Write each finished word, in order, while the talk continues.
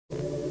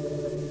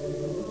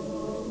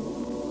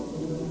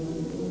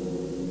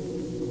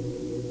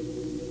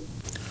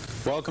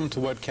Welcome to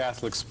What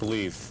Catholics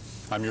Believe.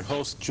 I'm your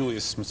host,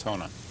 Julius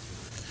Smetona.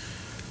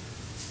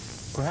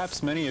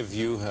 Perhaps many of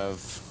you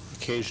have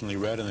occasionally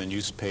read in the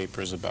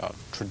newspapers about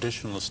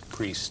traditionalist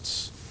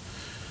priests,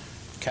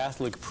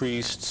 Catholic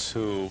priests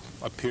who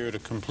appear to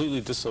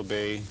completely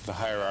disobey the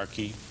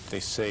hierarchy. They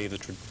say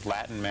the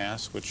Latin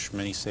Mass, which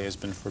many say has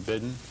been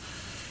forbidden.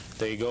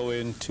 They go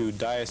into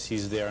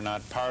dioceses they are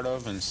not part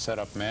of and set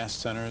up Mass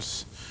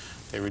centers.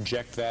 They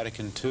reject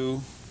Vatican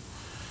II.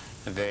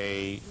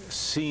 They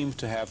seem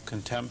to have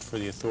contempt for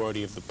the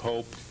authority of the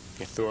Pope,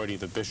 the authority of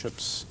the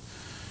bishops,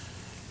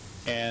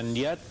 and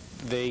yet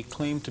they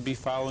claim to be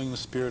following the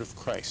Spirit of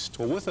Christ.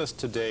 Well, with us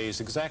today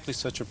is exactly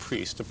such a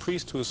priest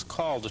who is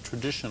called a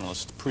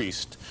traditionalist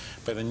priest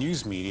by the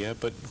news media,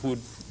 but who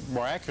would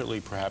more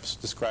accurately perhaps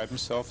describe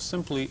himself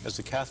simply as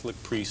a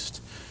Catholic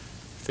priest,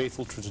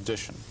 faithful to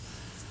tradition.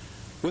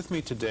 With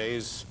me today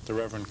is the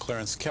Reverend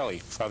Clarence Kelly.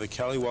 Father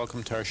Kelly,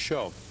 welcome to our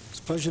show. It's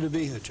a pleasure to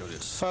be here,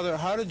 Julius. Father,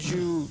 how did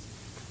you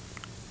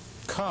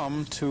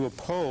come to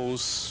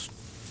oppose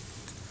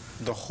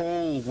the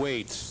whole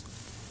weight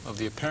of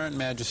the apparent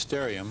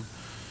magisterium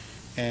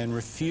and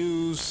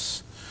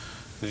refuse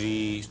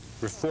the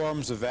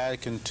reforms of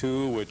Vatican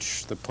II,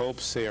 which the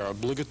popes say are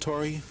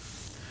obligatory,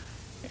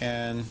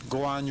 and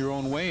go on your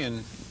own way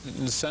and,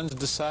 in a sense,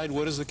 decide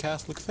what is the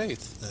Catholic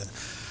faith?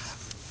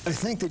 I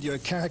think that your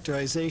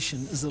characterization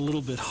is a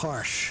little bit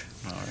harsh.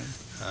 All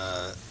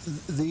right.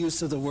 The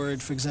use of the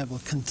word, for example,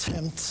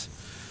 contempt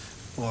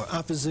or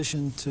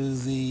opposition to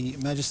the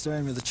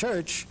magisterium of the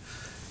Church,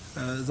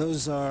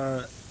 those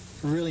are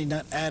really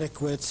not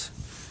adequate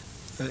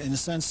in the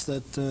sense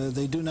that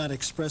they do not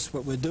express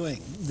what we're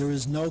doing. There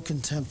is no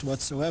contempt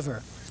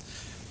whatsoever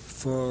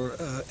for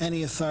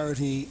any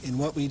authority in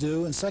what we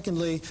do. And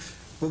secondly,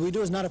 what we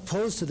do is not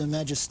opposed to the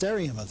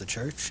magisterium of the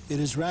Church. It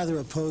is rather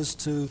opposed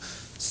to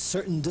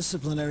certain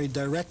disciplinary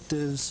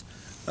directives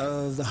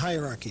of the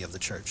hierarchy of the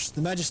Church.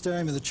 The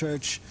magisterium of the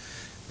Church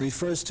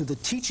refers to the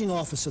teaching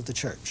office of the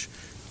Church.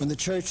 When the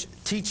Church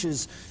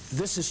teaches,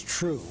 this is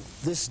true,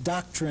 this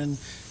doctrine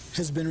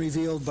has been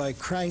revealed by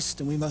Christ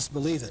and we must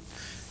believe it.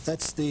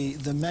 That's the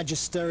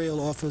magisterial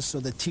office or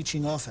the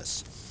teaching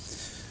office.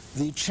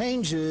 The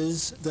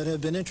changes that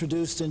have been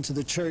introduced into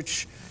the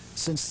Church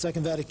since the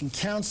Second Vatican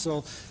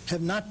Council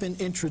have not been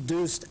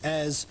introduced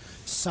as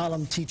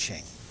solemn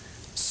teaching.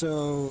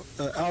 So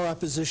our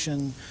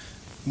opposition,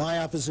 my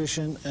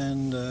opposition,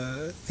 and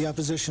the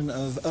opposition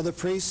of other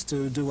priests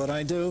to do what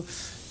I do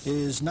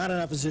is not an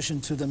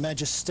opposition to the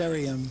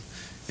magisterium.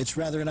 It's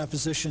rather an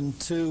opposition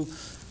to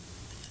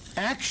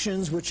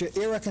actions which are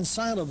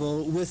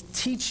irreconcilable with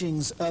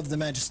teachings of the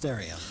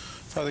magisterium.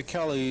 Father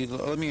Kelly,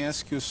 let me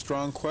ask you a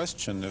strong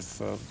question.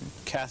 If a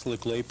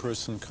Catholic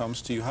layperson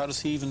comes to you, how does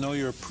he even know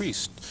you're a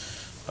priest?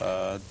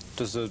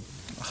 Does the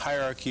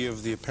hierarchy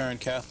of the apparent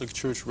Catholic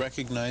Church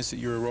recognize that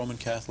you're a Roman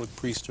Catholic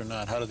priest or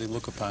not? How do they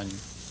look upon you?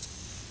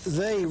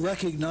 They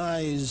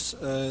recognize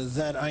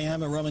that I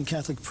am a Roman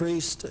Catholic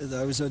priest.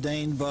 I was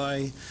ordained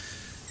by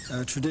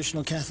a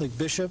traditional Catholic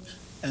bishop,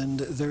 and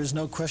there is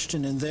no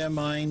question in their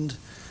mind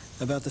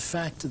about the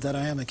fact that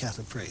I am a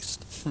Catholic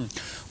priest.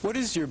 What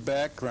is your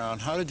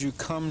background? How did you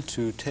come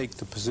to take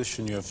the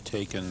position you have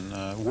taken?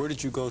 Where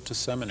did you go to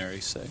seminary,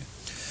 say?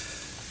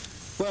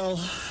 Well,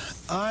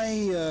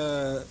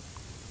 I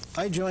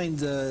joined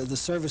the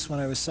service when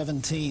I was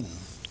 17.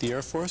 The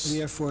Air Force?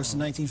 The Air Force in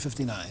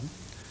 1959.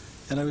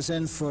 And I was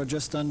in for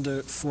just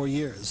under 4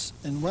 years.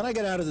 And when I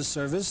got out of the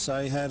service,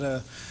 I had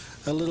a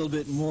little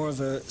bit more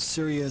of a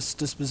serious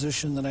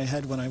disposition than I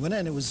had when I went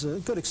in. It was a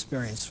good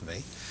experience for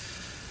me.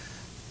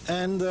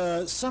 And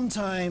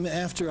sometime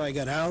after I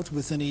got out,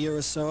 within a year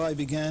or so, I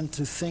began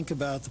to think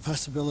about the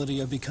possibility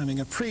of becoming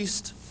a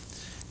priest.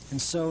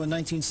 And so in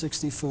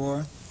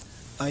 1964,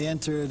 I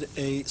entered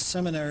a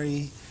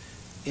seminary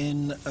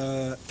in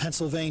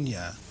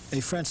Pennsylvania,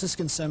 a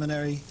Franciscan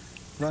seminary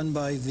run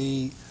by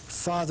the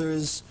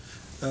Fathers,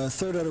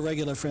 Third Order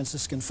Regular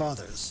Franciscan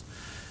Fathers.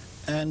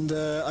 And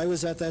I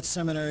was at that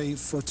seminary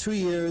for 2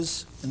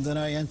 years, and then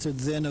I entered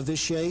their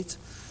novitiate,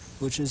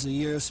 which is a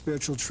year of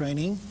spiritual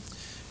training,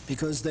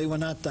 because they were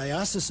not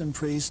diocesan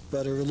priests,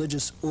 but a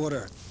religious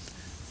order.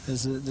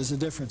 There's a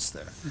difference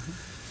there.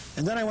 Mm-hmm.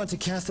 And then I went to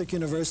Catholic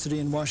University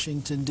in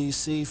Washington,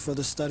 D.C. for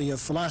the study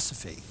of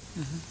philosophy.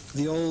 Mm-hmm.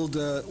 The old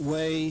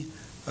way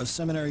of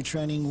seminary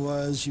training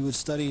was you would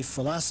study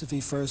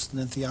philosophy first and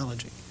then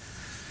theology.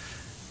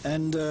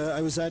 And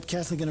I was at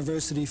Catholic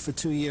University for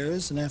 2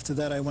 years, and after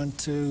that I went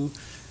to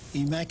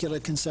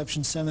Immaculate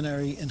Conception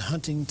Seminary in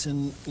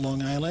Huntington,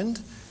 Long Island,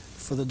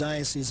 for the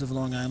Diocese of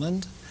Long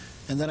Island.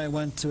 And then I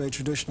went to a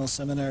traditional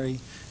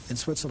seminary in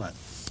Switzerland.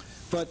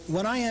 But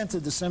when I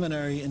entered the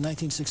seminary in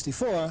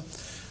 1964,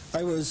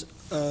 I was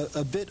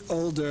a bit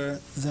older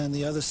than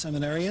the other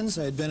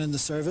seminarians. I had been in the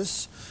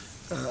service.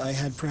 I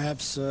had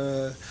perhaps,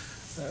 or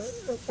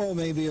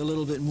maybe a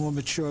little bit more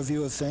mature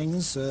view of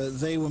things.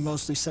 They were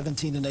mostly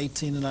 17 and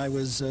 18, and I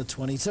was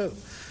 22.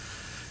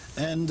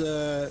 And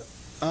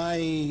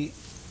I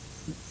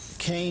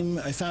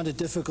found it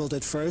difficult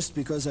at first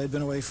because I had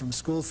been away from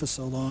school for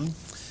so long.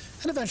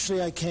 And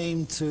eventually I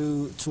came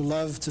to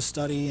love to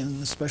study,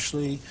 and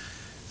especially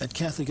at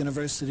Catholic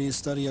University, a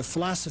study of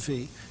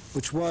philosophy,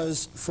 which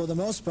was, for the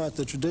most part,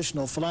 the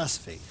traditional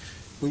philosophy,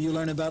 where you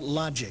learn about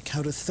logic,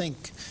 how to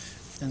think,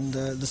 and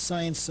the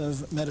science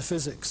of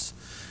metaphysics,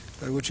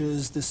 which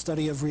is the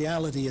study of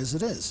reality as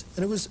it is.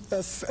 And it was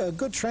a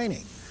good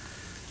training.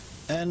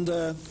 And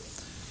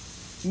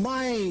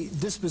my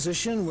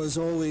disposition was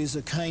always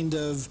a kind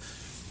of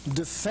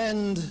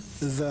defend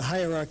the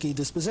hierarchy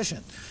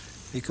disposition,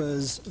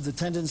 because the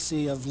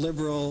tendency of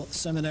liberal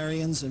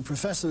seminarians and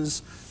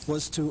professors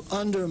was to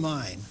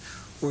undermine,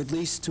 or at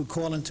least to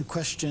call into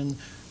question,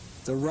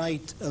 the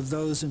right of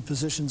those in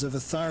positions of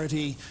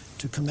authority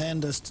to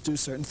command us to do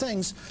certain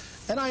things.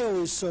 And I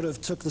always sort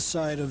of took the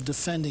side of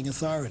defending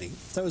authority.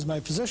 That was my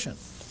position.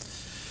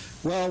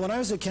 Well, when I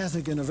was at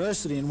Catholic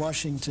University in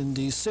Washington,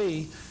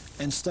 D.C.,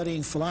 and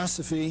studying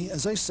philosophy,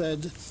 as I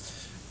said,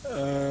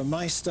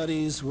 my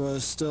studies were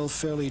still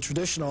fairly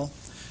traditional,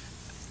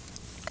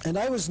 and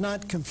I was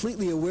not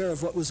completely aware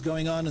of what was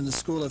going on in the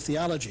School of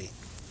Theology.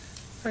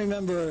 I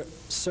remember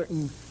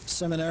certain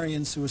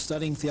seminarians who were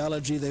studying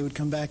theology, they would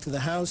come back to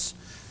the house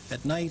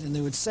at night and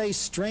they would say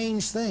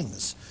strange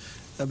things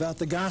about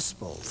the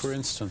Gospels. For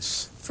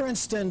instance? For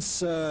instance,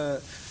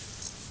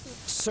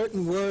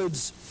 certain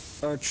words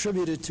are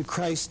attributed to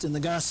Christ in the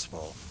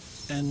Gospel,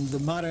 and the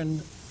modern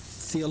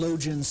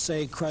theologians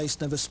say Christ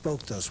never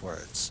spoke those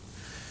words,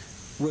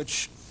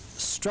 which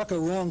struck a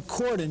wrong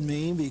chord in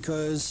me,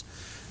 because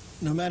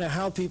no matter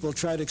how people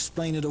try to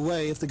explain it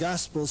away, if the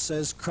Gospel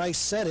says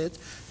Christ said it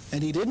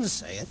and he didn't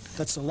say it,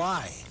 that's a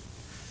lie.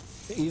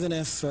 Even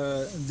if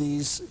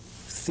these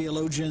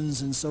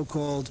theologians and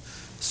so-called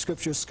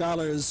scripture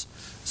scholars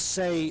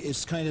say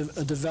it's kind of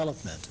a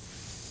development.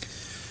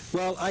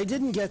 Well, I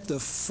didn't get the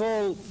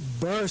full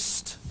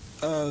burst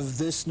of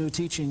this new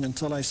teaching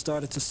until I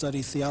started to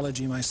study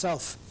theology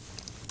myself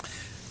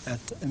at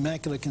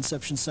Immaculate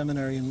Conception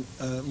Seminary in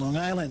Long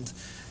Island.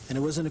 And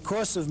it was in the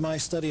course of my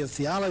study of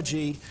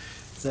theology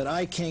that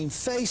I came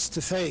face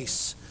to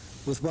face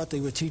with what they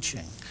were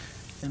teaching.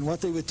 And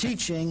what they were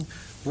teaching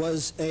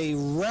was a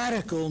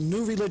radical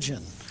new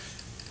religion,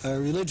 a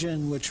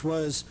religion which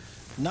was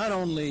not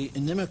only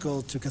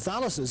inimical to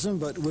Catholicism,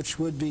 but which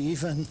would be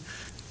even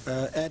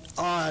at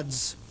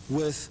odds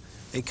with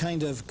a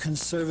kind of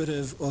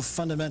conservative or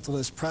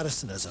fundamentalist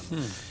Protestantism.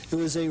 It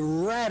was a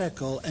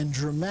radical and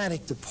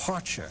dramatic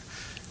departure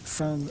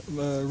from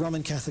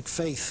Roman Catholic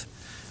faith.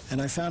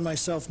 And I found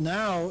myself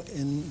now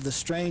in the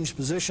strange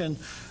position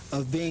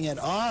of being at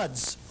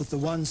odds with the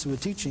ones who were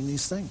teaching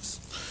these things.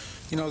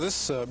 You know,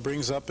 this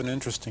brings up an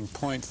interesting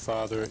point,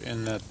 Father,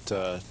 in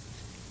that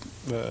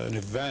an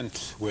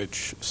event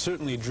which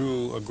certainly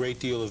drew a great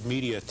deal of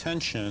media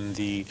attention,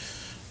 the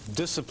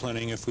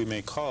disciplining, if we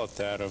may call it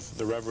that, of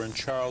the Reverend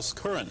Charles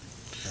Curran.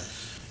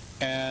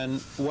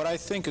 And what I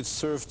think it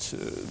served to,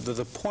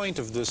 the point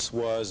of this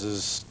was,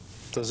 is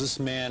does this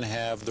man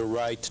have the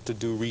right to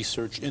do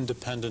research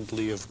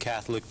independently of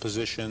Catholic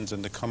positions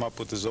and to come up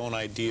with his own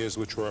ideas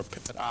which were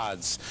at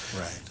odds?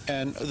 Right.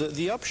 And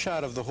the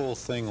upshot of the whole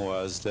thing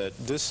was that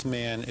this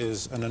man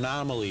is an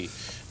anomaly.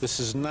 This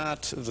is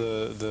not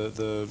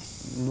the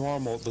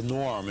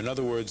norm. In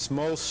other words,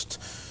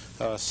 most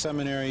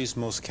seminaries,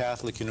 most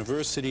Catholic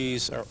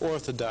universities are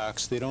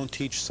orthodox. They don't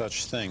teach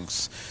such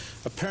things.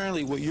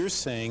 Apparently what you're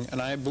saying, and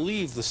I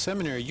believe the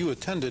seminary you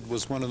attended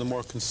was one of the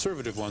more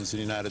conservative ones in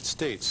the United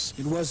States.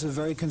 It was a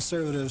very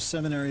conservative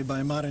seminary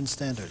by modern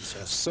standards,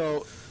 yes.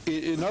 So,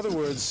 in other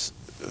words,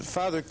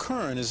 Father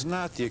Curran is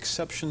not the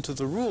exception to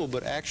the rule,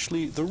 but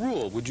actually the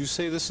rule. Would you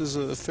say this is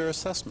a fair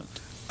assessment?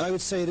 I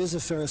would say it is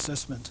a fair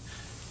assessment.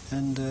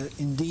 And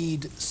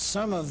indeed,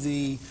 some of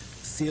the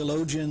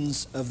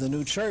theologians of the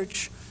new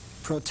church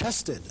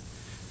protested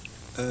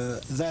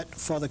that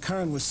Father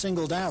Curran was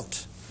singled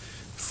out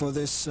for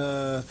this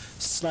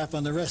slap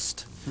on the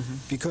wrist,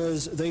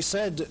 because they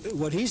said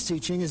what he's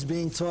teaching is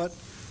being taught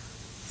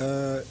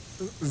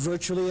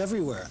virtually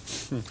everywhere.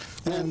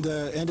 And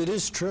it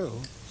is true.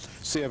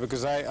 See, yeah,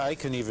 because I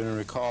can even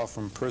recall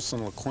from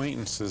personal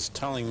acquaintances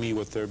telling me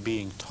what they're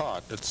being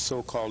taught at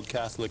so-called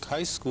Catholic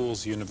high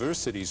schools,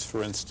 universities,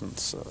 for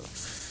instance.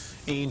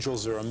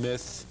 Angels are a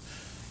myth.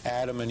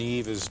 Adam and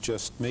Eve is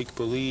just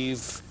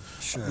make-believe.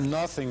 Sure.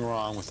 Nothing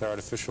wrong with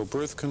artificial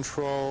birth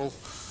control,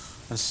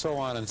 and so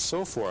on and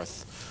so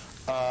forth.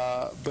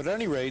 But at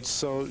any rate,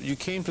 so you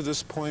came to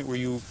this point where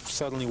you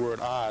suddenly were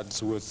at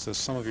odds with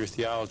some of your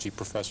theology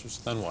professors.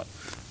 Then what?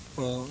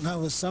 Well,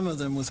 not with some of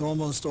them, with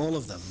almost all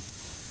of them.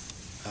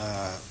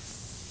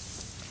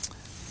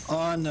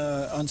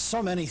 On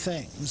so many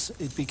things,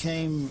 it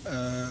became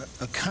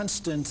a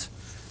constant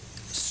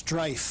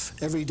strife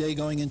every day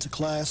going into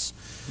class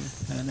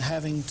and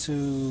having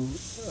to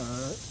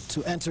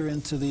enter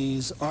into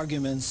these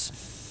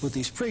arguments with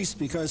these priests,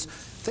 because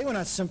they were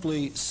not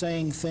simply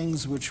saying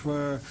things which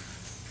were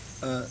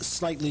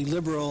slightly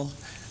liberal.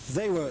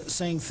 They were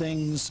saying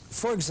things,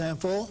 for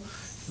example,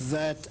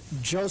 that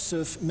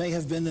Joseph may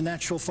have been the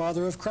natural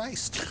father of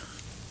Christ.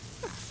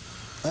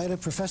 I had a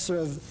professor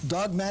of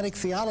dogmatic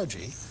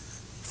theology,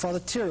 Father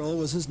Tyrrell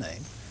was his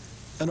name,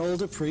 an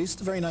older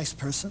priest, a very nice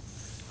person,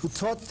 who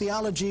taught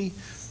theology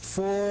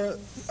for,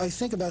 I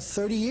think, about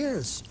 30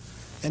 years.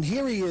 And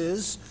here he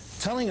is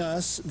telling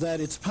us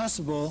that it's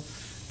possible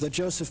that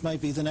Joseph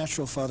might be the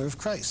natural father of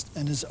Christ.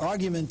 And his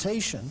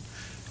argumentation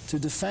to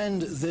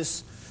defend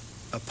this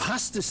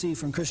apostasy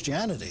from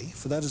Christianity,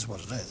 for that is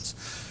what it is,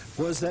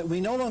 was that we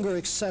no longer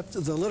accept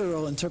the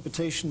literal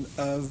interpretation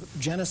of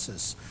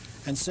Genesis.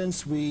 And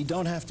since we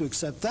don't have to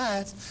accept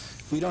that,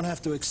 we don't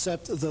have to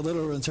accept the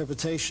literal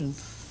interpretation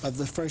of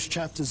the first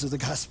chapters of the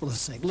Gospel of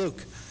St.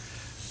 Luke.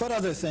 But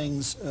other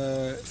things,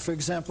 for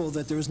example,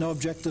 that there is no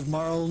objective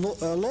moral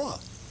law.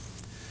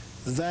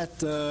 That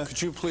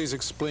Could you please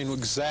explain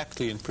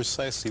exactly and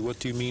precisely what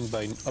do you mean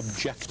by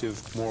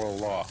objective moral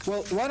law?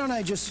 Well, why don't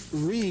I just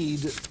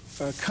read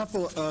a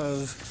couple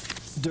of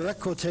direct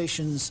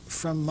quotations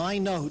from my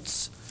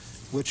notes,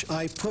 which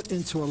I put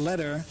into a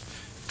letter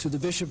to the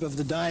bishop of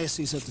the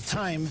diocese at the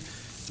time,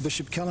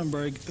 Bishop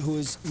Kellenberg, who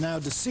is now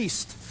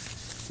deceased.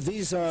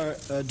 These are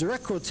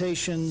direct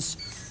quotations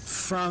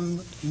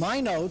from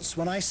my notes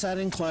when I sat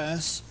in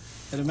class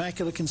at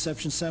Immaculate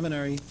Conception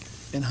Seminary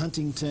in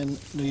Huntington,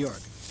 New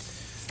York.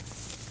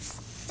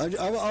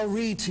 I'll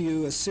read to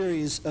you a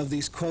series of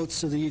these quotes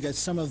so that you get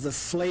some of the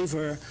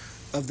flavor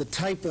of the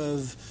type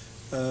of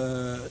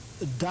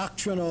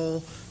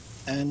doctrinal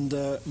and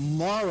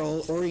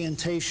moral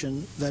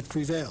orientation that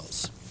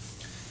prevails.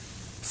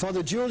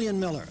 Father Julian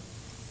Miller,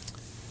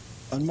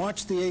 on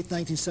March the 8th,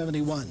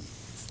 1971,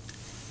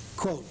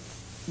 quote,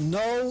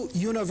 "No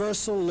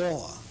universal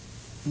law,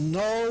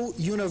 no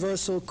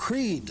universal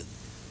creed,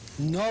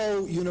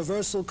 no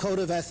universal code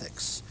of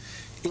ethics.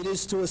 It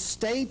is to a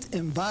state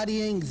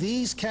embodying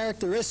these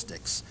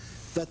characteristics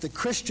that the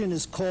Christian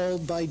is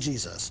called by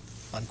Jesus,"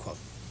 unquote.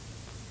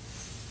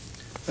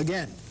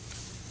 Again,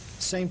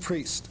 same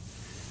priest,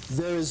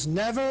 "There is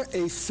never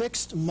a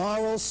fixed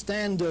moral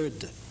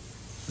standard.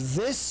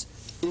 This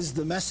is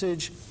the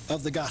message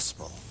of the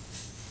gospel."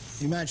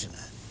 Imagine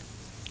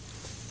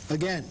that.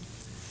 Again,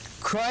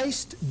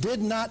 "Christ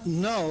did not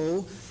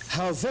know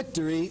how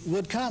victory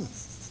would come."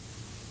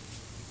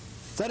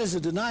 That is a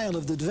denial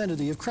of the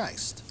divinity of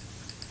Christ.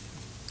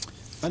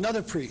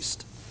 Another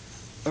priest,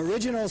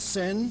 "Original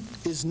sin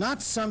is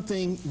not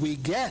something we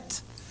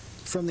get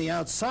from the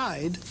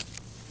outside,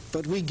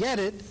 but we get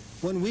it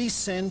when we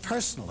sin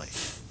personally."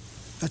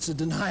 That's a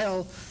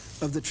denial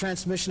of the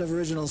transmission of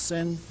original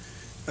sin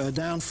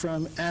down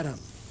from Adam.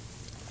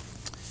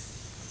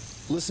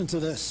 Listen to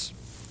this.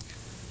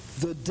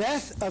 "The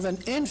death of an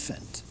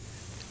infant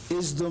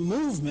is the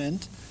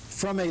movement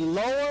from a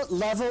lower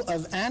level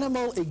of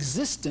animal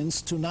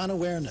existence to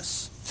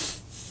non-awareness."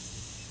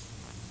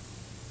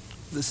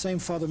 The same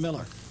Father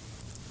Miller.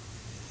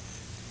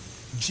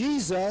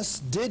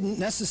 "Jesus didn't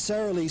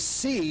necessarily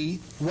see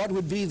what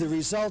would be the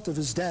result of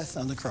his death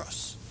on the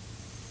cross.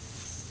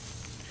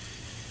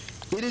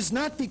 It is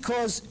not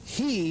because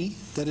he,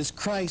 that is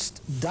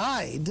Christ,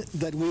 died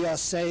that we are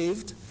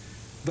saved,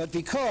 but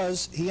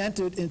because he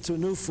entered into a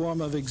new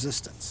form of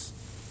existence.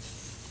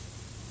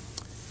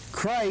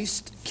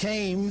 Christ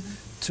came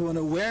to an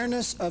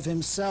awareness of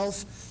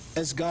himself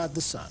as God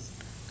the Son,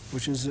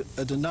 which is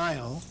a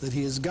denial that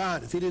he is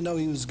God. If he didn't know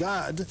he was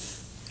God,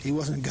 he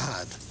wasn't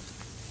God.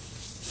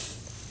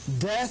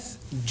 Death,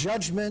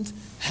 judgment,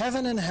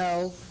 heaven and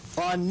hell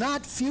are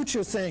not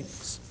future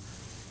things,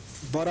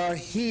 but are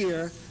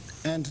here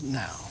and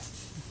now.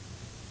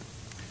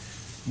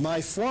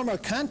 My former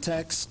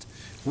context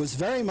was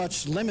very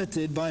much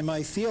limited by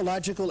my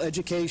theological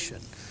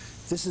education."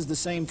 This is the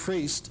same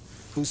priest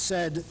who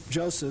said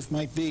Joseph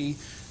might be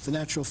the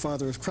natural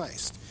father of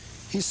Christ.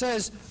 He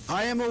says,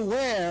 "I am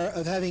aware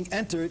of having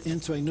entered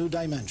into a new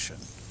dimension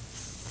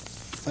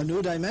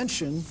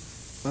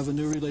of a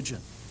new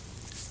religion."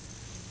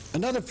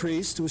 Another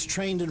priest who was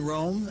trained in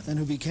Rome and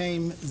who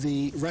became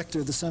the rector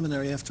of the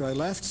seminary after I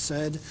left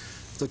said,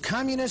 "The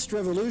communist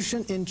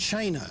revolution in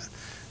China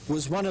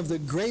was one of the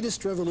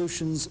greatest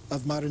revolutions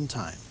of modern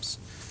times."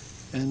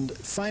 And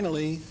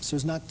finally, so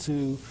as not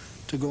to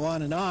go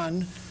on and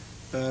on,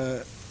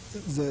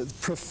 the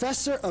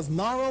professor of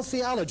moral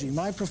theology,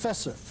 my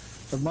professor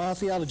of moral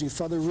theology,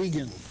 Father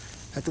Regan,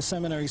 at the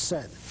seminary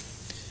said,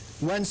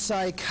 "When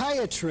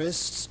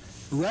psychiatrists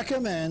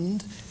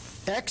recommend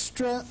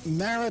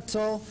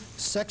extramarital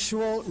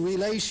sexual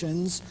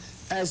relations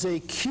as a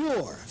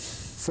cure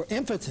for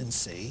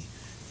impotency,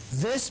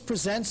 this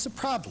presents a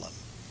problem.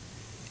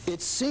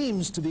 It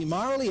seems to be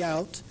morally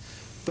out,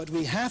 but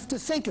we have to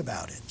think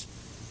about it.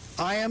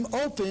 I am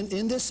open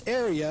in this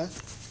area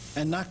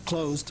and not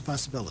closed to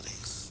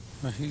possibilities."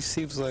 He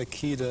seems like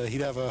he'd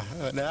have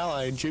an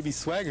ally in Jimmy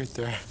Swaggart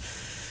there.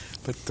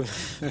 But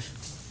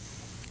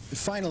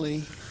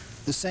Finally,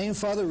 the same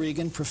Father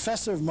Regan,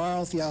 professor of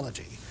moral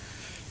theology.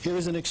 Here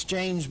is an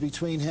exchange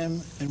between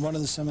him and one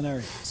of the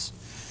seminarians.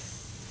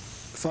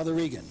 Father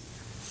Regan,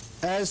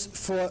 "As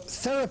for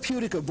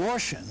therapeutic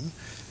abortion,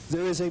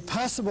 there is a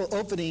possible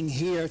opening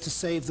here to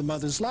save the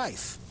mother's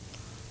life."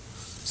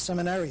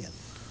 Seminarian,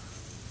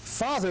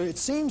 "Father, it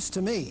seems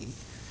to me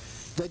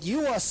that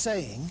you are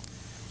saying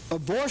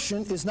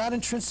abortion is not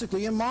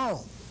intrinsically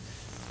immoral.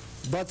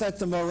 but that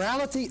the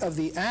morality of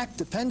the act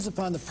depends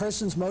upon the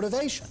person's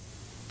motivation.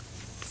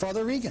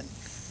 Father Regan,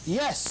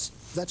 yes,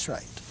 that's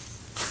right.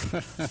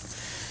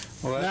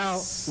 Well, now,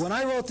 when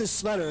I wrote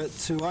this letter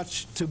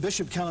to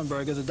Bishop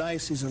Kellenberg of the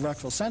Diocese of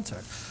Rockville Center,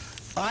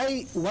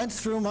 I went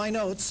through my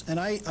notes, and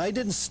I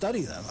didn't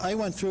study them. I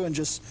went through and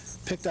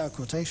just picked out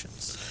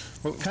quotations,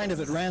 kind of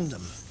at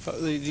random.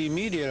 The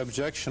immediate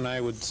objection I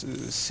would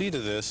see to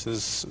this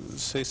is,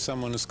 say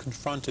someone is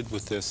confronted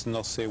with this, and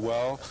they'll say,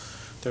 well,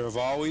 there have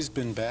always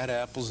been bad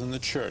apples in the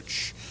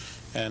church,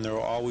 and there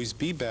will always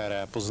be bad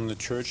apples in the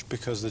church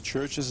because the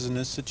church as an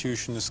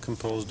institution is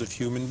composed of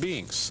human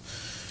beings.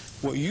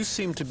 What you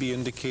seem to be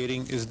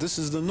indicating is this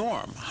is the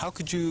norm. How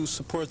could you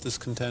support this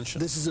contention?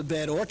 This is a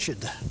bad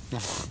orchard.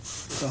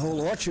 The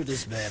whole orchard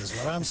is bad, is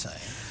what I'm saying.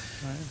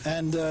 Right.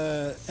 And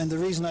the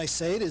reason I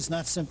say it is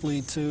not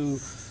simply to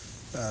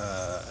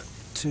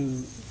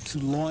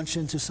launch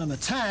into some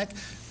attack,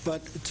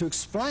 but to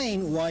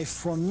explain why,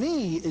 for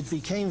me, it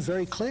became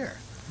very clear.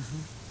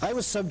 I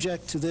was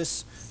subject to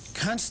this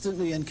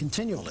constantly and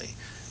continually,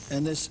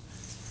 and this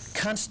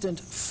constant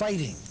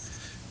fighting.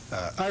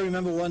 I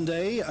remember one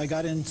day I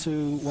got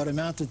into what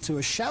amounted to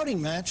a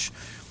shouting match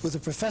with a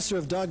professor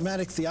of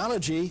dogmatic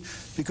theology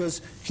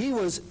because he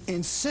was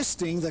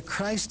insisting that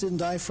Christ didn't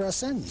die for our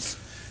sins.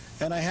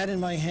 And I had in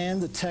my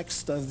hand the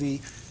text of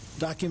the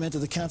document of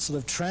the Council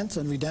of Trent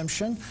on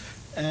redemption,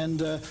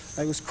 and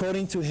I was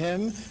quoting to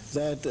him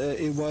that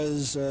it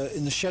was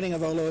in the shedding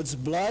of our Lord's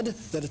blood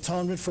that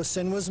atonement for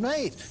sin was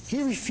made.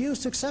 He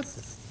refused to accept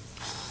it.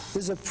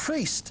 There's a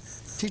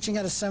priest teaching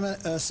at a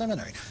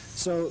seminary.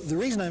 So the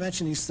reason I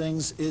mention these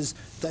things is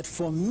that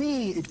for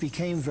me it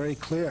became very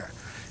clear.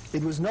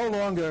 It was no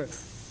longer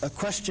a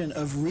question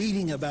of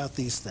reading about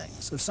these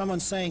things, of someone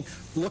saying,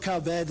 look how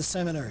bad the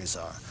seminaries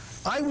are.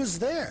 I was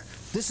there.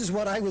 This is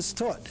what I was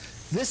taught.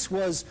 This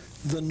was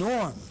the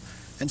norm.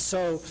 And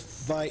so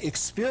by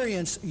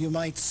experience, you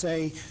might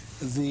say,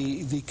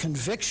 the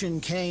conviction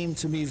came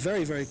to me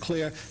very, very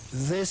clear.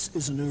 This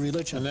is a new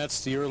religion. And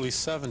that's the early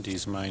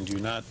 70s, mind you,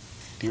 not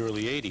the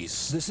early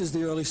 80s. This is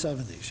the early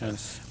 70s,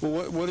 yes.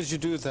 Well, what did you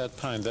do at that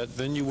time?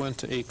 Then you went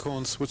to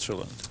Écône,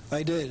 Switzerland.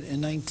 I did,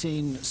 in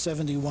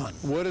 1971.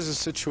 What is the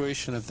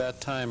situation at that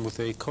time with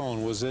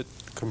Écône? Was it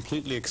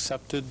completely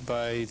accepted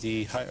by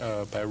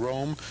by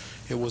Rome?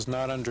 It was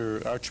not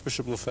under,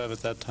 Archbishop Lefebvre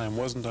at that time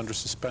wasn't under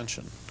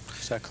suspension.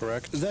 Is that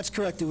correct? That's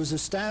correct. It was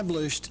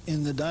established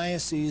in the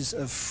Diocese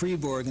of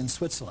Fribourg in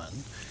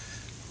Switzerland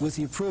with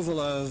the approval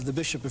of the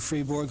Bishop of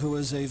Fribourg, who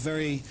was a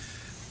very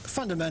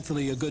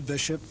fundamentally a good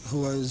bishop,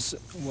 who was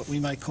what we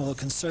might call a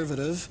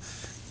conservative.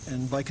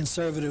 And by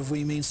conservative,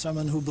 we mean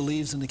someone who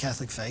believes in the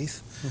Catholic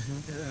faith.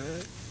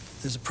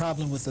 There's a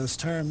problem with those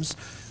terms.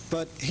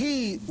 But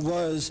he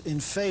was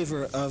in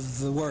favor of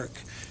the work,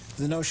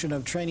 the notion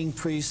of training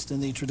priests in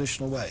the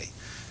traditional way.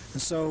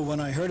 And so when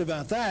I heard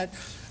about that,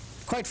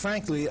 quite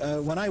frankly,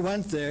 when I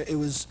went there, it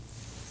was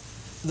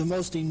the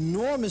most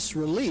enormous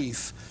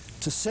relief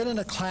to sit in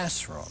a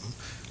classroom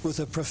with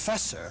a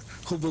professor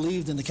who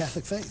believed in the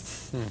Catholic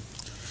faith.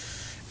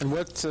 And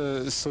what,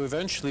 so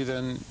eventually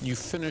then you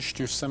finished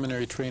your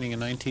seminary training in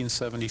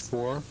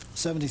 1974?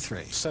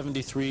 73.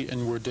 73,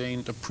 and were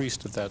ordained a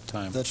priest at that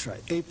time. That's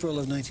right, April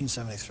of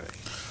 1973.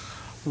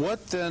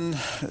 What then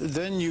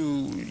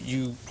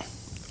you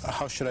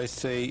how should I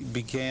say,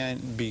 began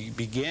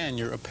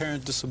your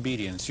apparent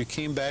disobedience? You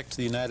came back to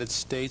the United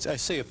States. I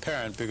say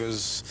apparent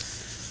because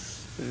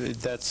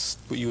that's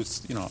what you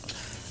know.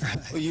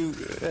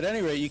 At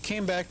any rate, you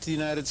came back to the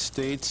United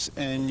States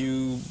and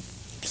you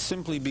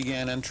simply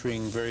began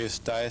entering various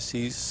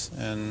dioceses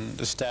and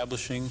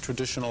establishing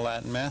traditional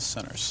Latin Mass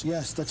centers.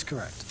 Yes, that's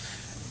correct.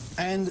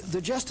 And the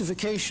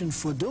justification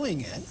for doing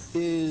it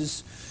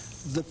is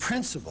the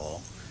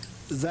principle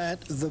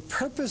that the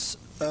purpose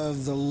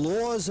of the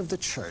laws of the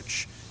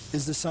Church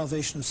is the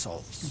salvation of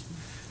souls.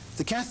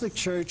 The Catholic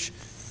Church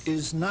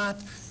is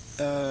not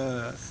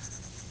a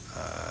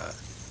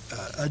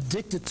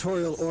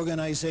dictatorial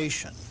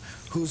organization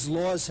whose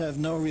laws have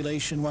no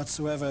relation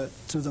whatsoever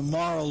to the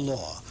moral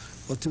law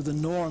or to the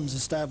norms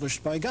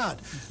established by God.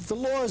 The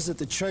laws that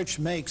the Church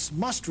makes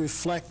must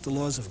reflect the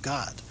laws of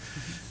God.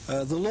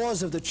 The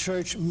laws of the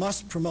Church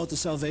must promote the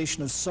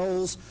salvation of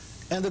souls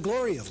and the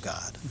glory of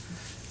God.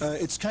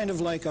 It's kind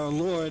of like our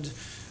Lord,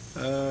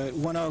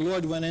 when our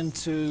Lord went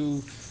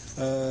into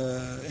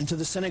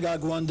the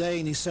synagogue one day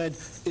and he said,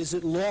 "Is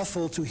it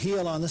lawful to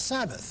heal on the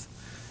Sabbath?"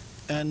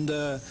 And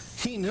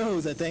he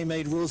knew that they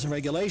made rules and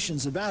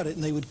regulations about it,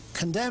 and they would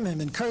condemn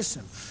him and curse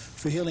him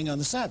for healing on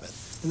the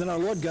Sabbath. And then our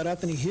Lord got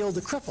up and he healed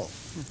the cripple,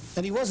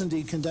 and he was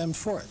indeed condemned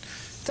for it.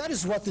 That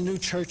is what the new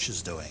church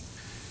is doing.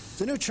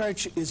 The new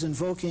church is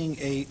invoking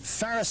a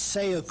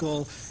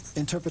Pharisaical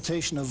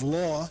interpretation of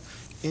law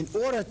in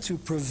order to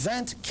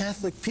prevent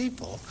Catholic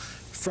people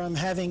from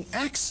having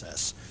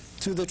access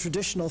to the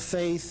traditional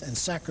faith and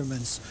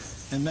sacraments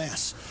and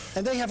Mass.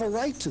 And they have a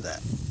right to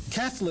that.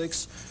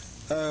 Catholics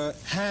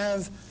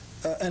have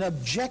an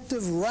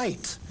objective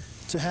right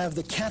to have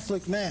the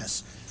Catholic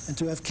Mass and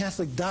to have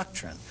Catholic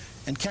doctrine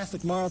and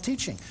Catholic moral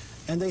teaching.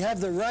 and they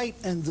have the right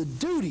and the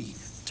duty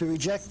to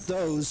reject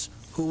those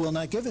who will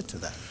not give it to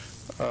them.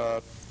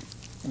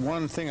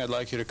 One thing I'd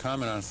like you to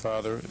comment on,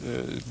 Father,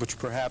 which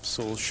perhaps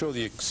will show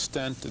the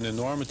extent and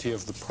enormity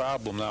of the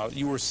problem. Now,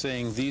 you were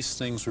saying these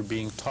things were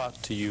being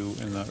taught to you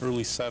in the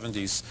early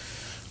 70s.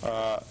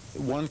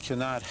 One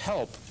cannot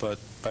help but,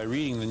 by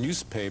reading the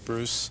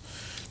newspapers,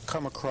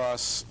 come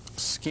across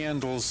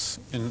scandals,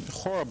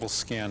 horrible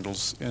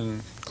scandals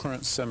in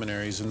current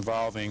seminaries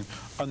involving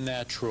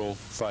unnatural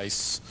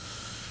vice,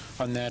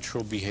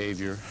 unnatural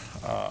behavior.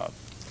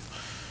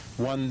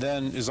 One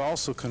then is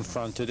also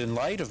confronted, in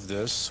light of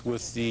this,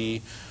 with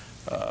the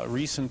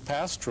recent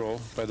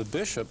pastoral by the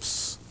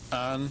bishops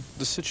on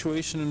the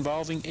situation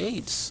involving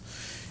AIDS.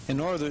 In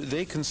order,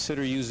 they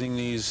consider using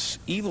these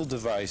evil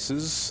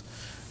devices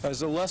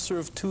as a lesser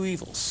of two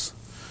evils.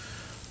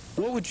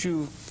 What would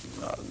you,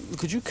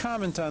 could you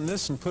comment on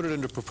this and put it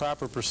into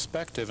proper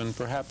perspective, and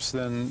perhaps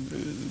then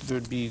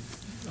there'd be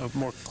a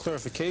more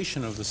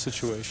clarification of the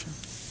situation?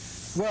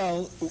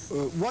 Well,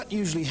 what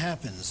usually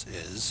happens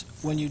is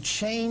when you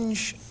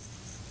change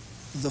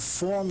the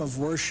form of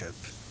worship,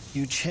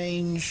 you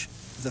change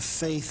the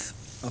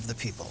faith of the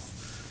people.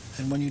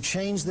 And when you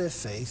change their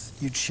faith,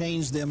 you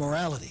change their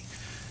morality.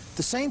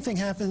 The same thing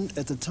happened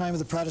at the time of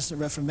the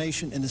Protestant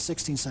Reformation in the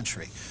 16th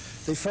century.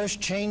 They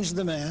first changed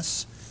the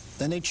Mass,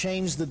 then they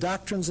changed the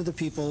doctrines of the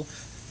people,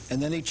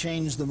 and then they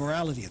changed the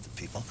morality of the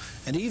people.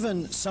 And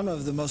even some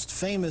of the most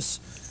famous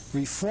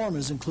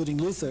reformers, including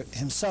Luther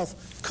himself,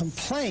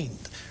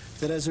 complained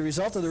that as a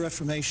result of the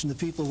Reformation, the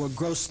people were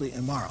grossly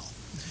immoral.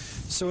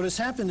 So what has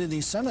happened in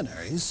these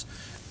seminaries,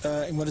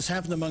 and what has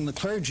happened among the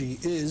clergy,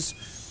 is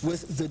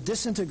with the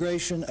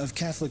disintegration of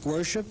Catholic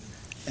worship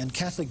and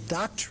Catholic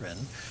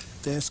doctrine,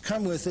 there has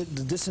come with it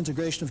the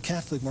disintegration of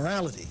Catholic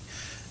morality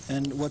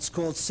and what's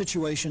called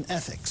situation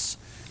ethics,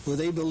 where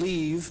they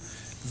believe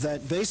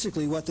that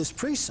basically what this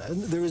priest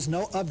said, there is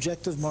no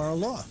objective moral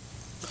law.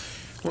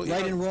 Well,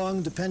 right and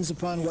wrong depends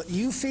upon what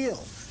you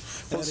feel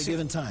at a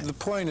given time. The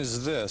point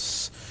is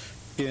this.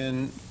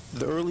 In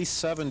the early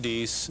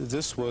 70s,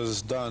 this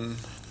was done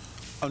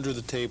under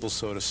the table,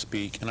 so to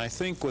speak. And I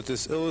think what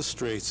this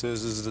illustrates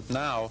is that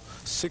now,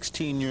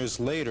 16 years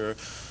later,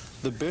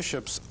 the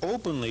bishops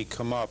openly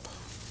come out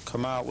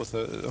with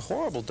a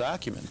horrible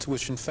document,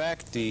 which in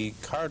fact the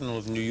Cardinal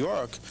of New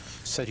York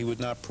said he would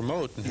not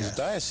promote in his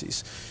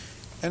diocese.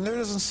 And there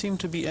doesn't seem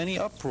to be any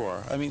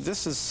uproar. I mean,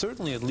 this is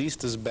certainly at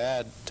least as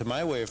bad, to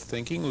my way of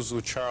thinking, as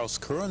what Charles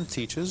Curran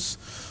teaches,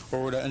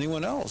 or what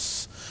anyone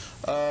else.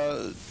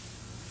 How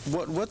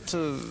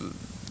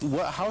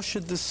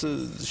should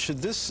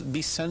this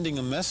be sending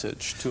a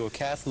message to a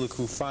Catholic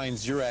who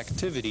finds your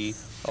activity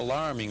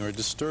alarming or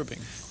disturbing?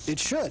 It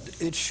should.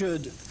 It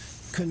should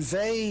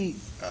convey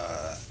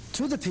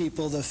to the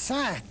people the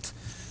fact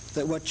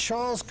that what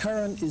Charles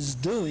Curran is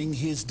doing,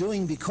 he is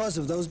doing because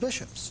of those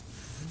bishops.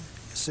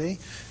 See?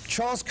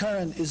 Charles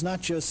Curran is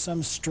not just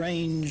some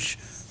strange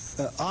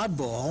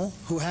oddball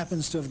who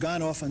happens to have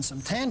gone off on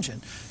some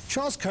tangent.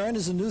 Charles Curran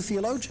is a new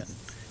theologian.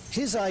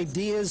 His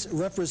ideas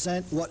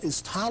represent what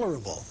is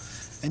tolerable.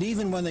 And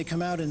even when they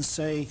come out and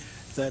say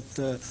that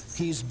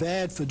he's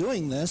bad for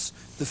doing this,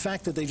 the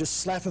fact that they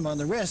just slap him on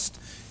the wrist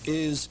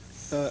is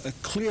a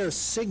clear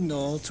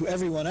signal to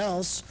everyone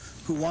else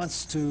who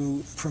wants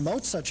to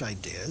promote such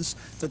ideas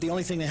that the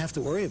only thing they have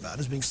to worry about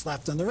is being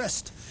slapped on the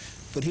wrist.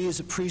 But he is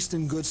a priest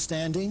in good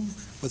standing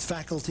with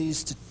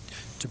faculties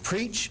to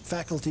preach,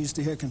 faculties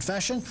to hear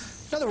confession.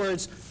 In other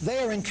words, they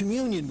are in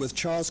communion with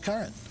Charles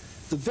Curran.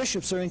 The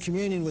bishops are in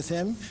communion with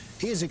him.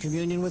 He is in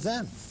communion with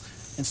them.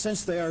 And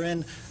since they are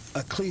in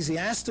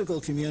ecclesiastical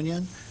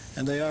communion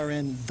and they are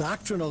in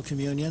doctrinal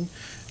communion,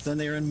 then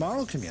they are in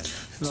moral communion.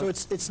 So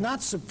it's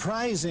not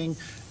surprising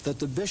that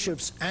the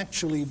bishops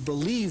actually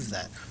believe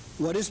that.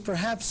 What is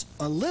perhaps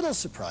a little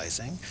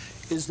surprising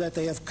is that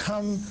they have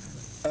come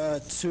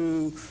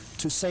to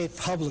say it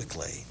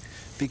publicly,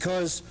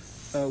 because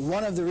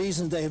one of the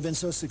reasons they have been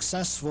so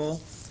successful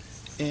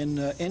in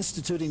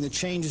instituting the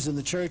changes in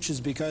the church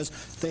is because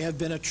they have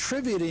been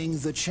attributing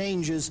the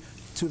changes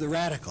to the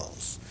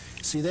radicals.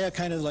 See, they are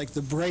kind of like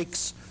the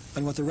brakes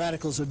on what the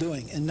radicals are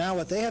doing. And now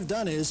what they have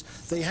done is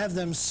they have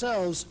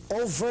themselves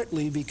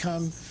overtly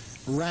become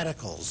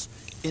radicals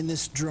in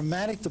this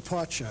dramatic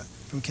departure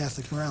from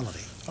Catholic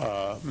morality.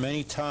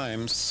 Many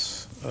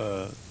times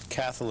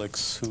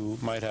Catholics who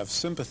might have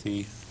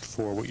sympathy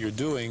for what you're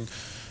doing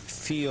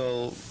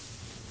feel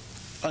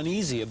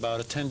uneasy about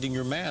attending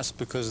your Mass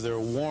because they're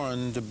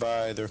warned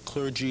by their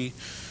clergy,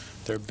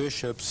 their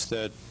bishops,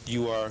 that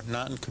you are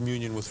not in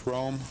communion with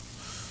Rome,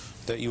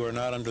 that you are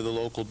not under the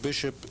local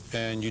bishop,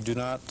 and you do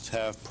not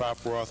have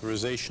proper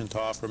authorization to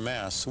offer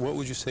Mass. What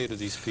would you say to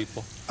these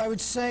people? I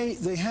would say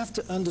they have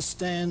to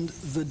understand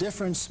the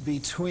difference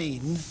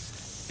between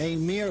a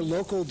mere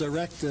local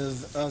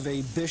directive of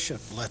a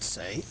bishop, let's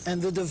say,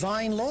 and the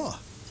divine law.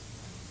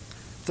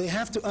 They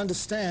have to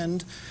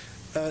understand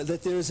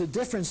that there is a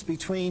difference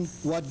between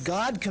what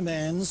God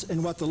commands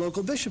and what the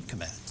local bishop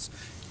commands.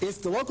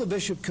 If the local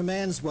bishop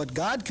commands what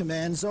God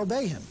commands,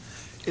 obey him.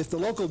 If the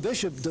local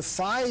bishop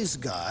defies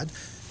God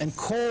and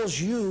calls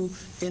you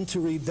into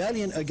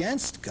rebellion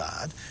against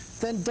God,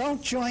 then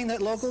don't join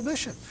that local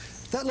bishop.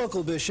 That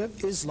local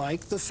bishop is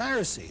like the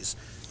Pharisees.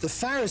 The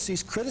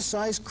Pharisees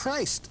criticized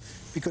Christ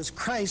because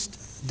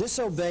Christ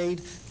disobeyed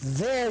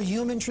their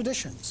human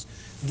traditions,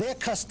 their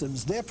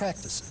customs, their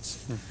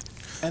practices.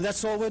 And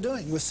that's all we're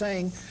doing. We're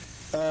saying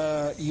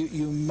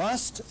you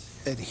must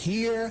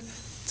adhere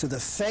to the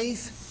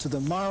faith, to the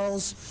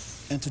morals,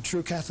 and to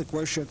true Catholic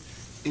worship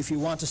if you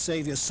want to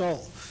save your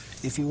soul.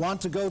 If you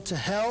want to go to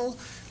hell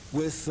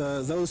with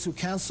those who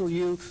counsel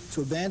you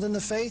to abandon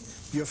the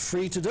faith, you're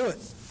free to do it.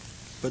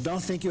 But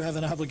don't think you have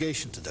an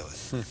obligation to do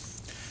it.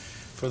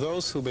 For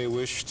those who may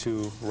wish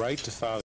to write to Father